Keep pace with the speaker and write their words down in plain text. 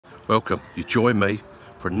Welcome. You join me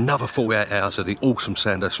for another 48 hours of the awesome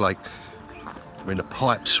Sandhurst Lake. We're in a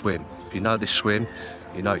pipe swim. If you know this swim,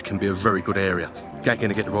 you know it can be a very good area. Going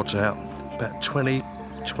to get the rods out, about 20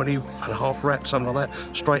 and a half wraps, something like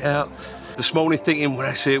that, straight out. This morning thinking, well,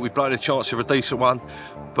 that's it, we've blown a chance of a decent one,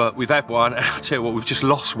 but we've had one, and I'll tell you what, we've just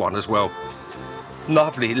lost one as well.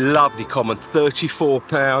 Lovely, lovely common, 34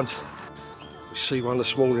 pound. You see one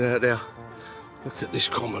this morning out there? Look at this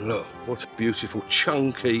common, look. What a beautiful,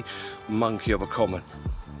 chunky monkey of a common.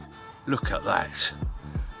 Look at that.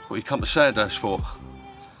 What you come to Sandhurst for.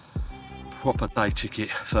 Proper day ticket,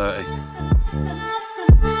 30.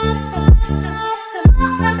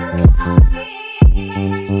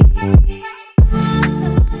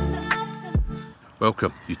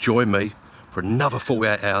 Welcome. You join me for another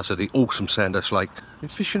 48 hours of the awesome Sandhurst Lake. Been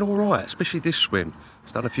fishing all right, especially this swim.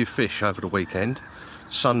 It's done a few fish over the weekend.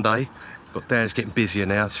 Sunday. Got down, it's getting busier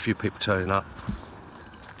now, there's a few people turning up.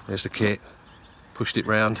 There's the kit, pushed it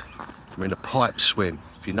round. We're in a pipe swim.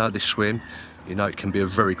 If you know this swim, you know it can be a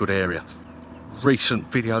very good area. Recent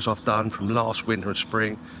videos I've done from last winter and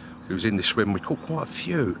spring, we was in this swim, we caught quite a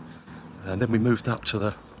few. And then we moved up to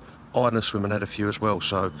the island swim and had a few as well.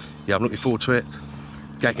 So yeah, I'm looking forward to it.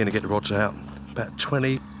 Going to get the rods out, about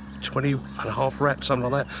 20 and a half wraps, something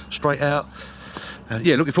like that, straight out.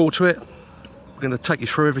 Yeah, looking forward to it. We're going to take you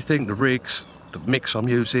through everything, the rigs, the mix I'm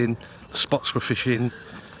using, the spots we're fishing,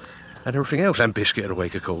 and everything else, and Biscuit of the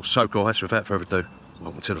week, of course. So guys, without further ado,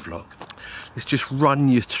 welcome to the vlog. Let's just run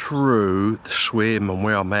you through the swim and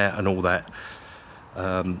where I'm at and all that.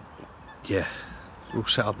 Yeah, we're all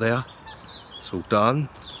set up there. It's all done.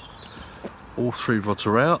 All three rods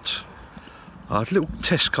are out. I had a little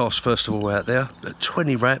test cast first of all out there at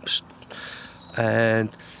 20 wraps, and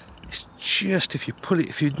it's just, if you pull it,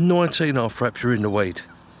 if you're 19.5 wraps, you're in the weed.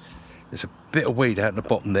 There's a bit of weed out in the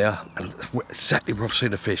bottom there, and exactly where I've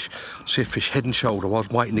seen a fish. I see a fish head and shoulder. I was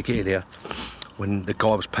waiting to get in here when the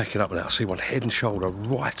guy was packing up, and I see one head and shoulder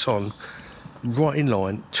right on, right in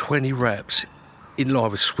line, 20 wraps, in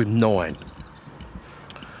line with swim 9,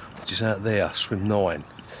 which is out there, swim 9.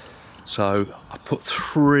 So I put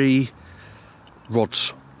 3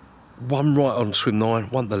 rods, one right on swim 9,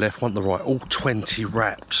 one to the left, one to the right, all 20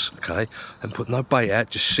 wraps, okay, and put no bait out,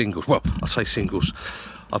 just singles. Well, I say singles.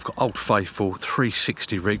 I've got Old Faithful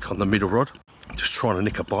 360 rig on the middle rod, just trying to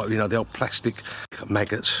nick a bite, you know, the old plastic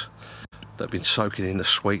maggots that have been soaking in the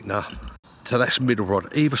sweetener. So that's middle rod.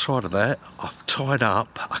 Either side of that, I've tied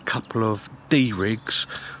up a couple of D rigs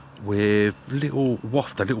with little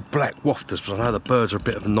black wafters, because I know the birds are a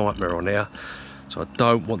bit of a nightmare on there, so I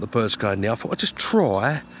don't want the birds going there. I thought I'd just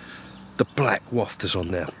try the black wafters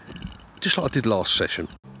on there, just like I did last session.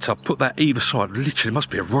 So I put that either side, literally must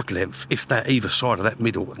be a rod length, if that either side of that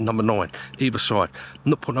middle, number 9, either side. I'm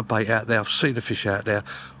not putting a bait out there, I've seen a fish out there.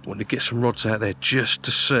 I want to get some rods out there just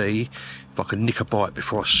to see if I can nick a bite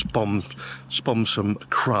before I spom some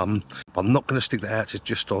crumb. I'm not going to stick that out to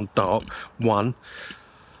just on dark. 1,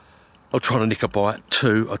 I'm trying to nick a bite.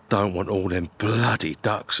 2, I don't want all them bloody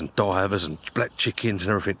ducks and divers and black chickens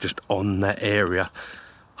and everything just on that area.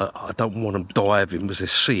 I don't want them diving because they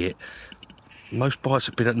see it. Most bites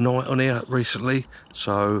have been at night on here recently,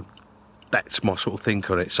 so that's my sort of think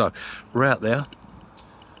on it. So we're out there.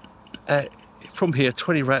 From here,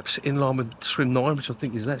 20 wraps in line with swim 9, which I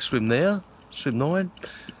think is that swim there, swim 9.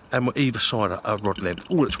 And we're either side a rod length,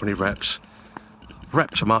 all at 20 wraps.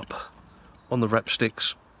 Wrapped them up on the wrap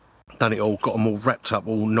sticks. Done it all, got them all wrapped up,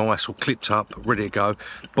 all nice, all clipped up, ready to go.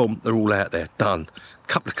 Boom, they're all out there, done.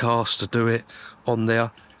 Couple of casts to do it on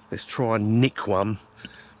there. Let's try and nick one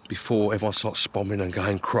before everyone starts spomming and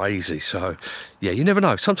going crazy. So yeah, you never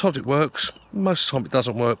know. Sometimes it works, most of the time it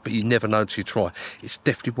doesn't work, but you never know until you try. It's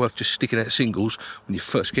definitely worth just sticking out singles when you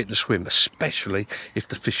first get in the swim, especially if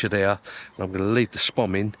the fish are there. And I'm going to leave the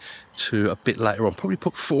spomming to a bit later on. Probably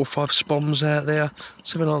put 4 or 5 spoms out there,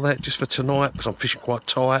 something like that, just for tonight, because I'm fishing quite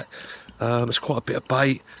tight. It's quite a bit of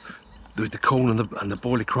bait with the corn and the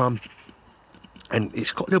boilie crumb. And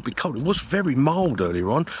it's got a little bit cold. It was very mild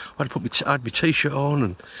earlier on. I had my t-shirt on,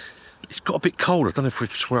 and it's got a bit cold. I don't know if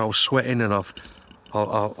it's where I was sweating and I've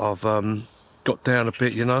got down a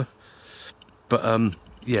bit, you know. But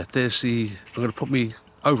yeah, there's the. I'm going to put me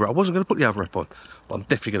over. I wasn't going to put the over wrap on, but I'm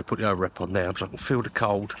definitely going to put the over wrap on now because I can feel the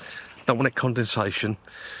cold. Don't want that condensation.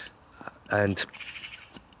 And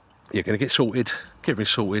you're going to get sorted, get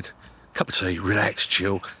everything sorted. Cup of tea, relax,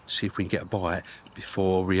 chill, see if we can get a bite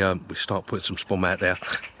before we start putting some spom out there.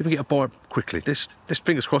 If we get a bite quickly, this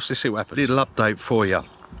fingers crossed, let's see what happens. Little update for you.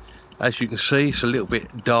 As you can see, it's a little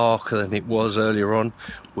bit darker than it was earlier on.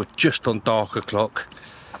 We're just on dark o'clock.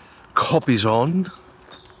 Cob is on.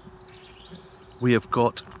 We have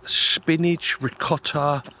got spinach,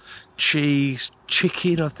 ricotta, cheese,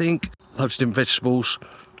 chicken, I think, loads of different vegetables,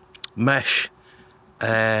 mash,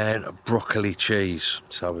 and broccoli cheese.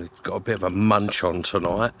 So we've got a bit of a munch on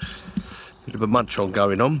tonight. Bit of a munch on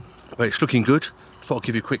going on, but it's looking good. Thought I'd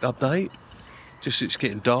give you a quick update. Just it's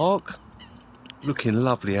getting dark. Looking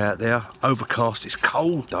lovely out there. Overcast. It's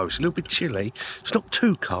cold though. It's a little bit chilly. It's not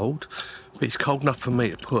too cold, but it's cold enough for me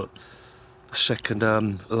to put the second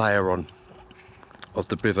layer on of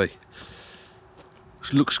the bivvy.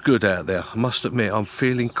 It looks good out there. I must admit, I'm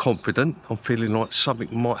feeling confident. I'm feeling like something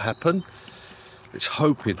might happen. It's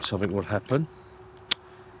hoping something will happen.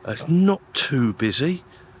 It's not too busy.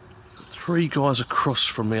 3 guys across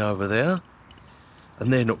from me over there,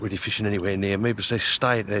 and they're not really fishing anywhere near me because they're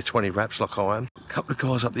staying at their 20 wraps like I am. A couple of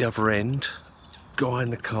guys up the other end, guy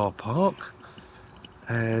in the car park,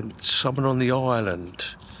 and someone on the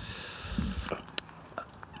island.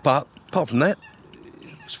 But apart from that,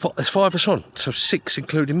 there's 5 of us on, so 6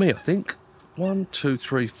 including me, I think. 1, 2,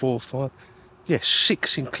 3, 4, 5. Yes,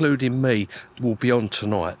 6 including me will be on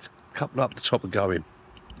tonight. A couple up the top are going.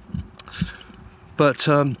 But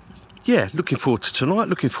yeah, looking forward to tonight,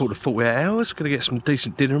 looking forward to 48 hours. Going to get some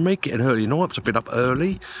decent dinner in me, get an early night, because I've been up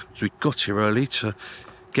early. So we got here early to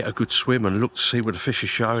get a good swim and look to see where the fish are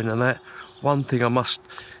showing and that. One thing I must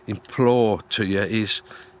implore to you is,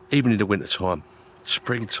 even in the winter time,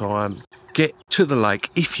 springtime, get to the lake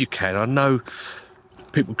if you can. I know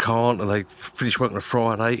people can't and they finish work on a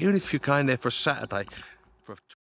Friday. Even if you're going there for a Saturday, for a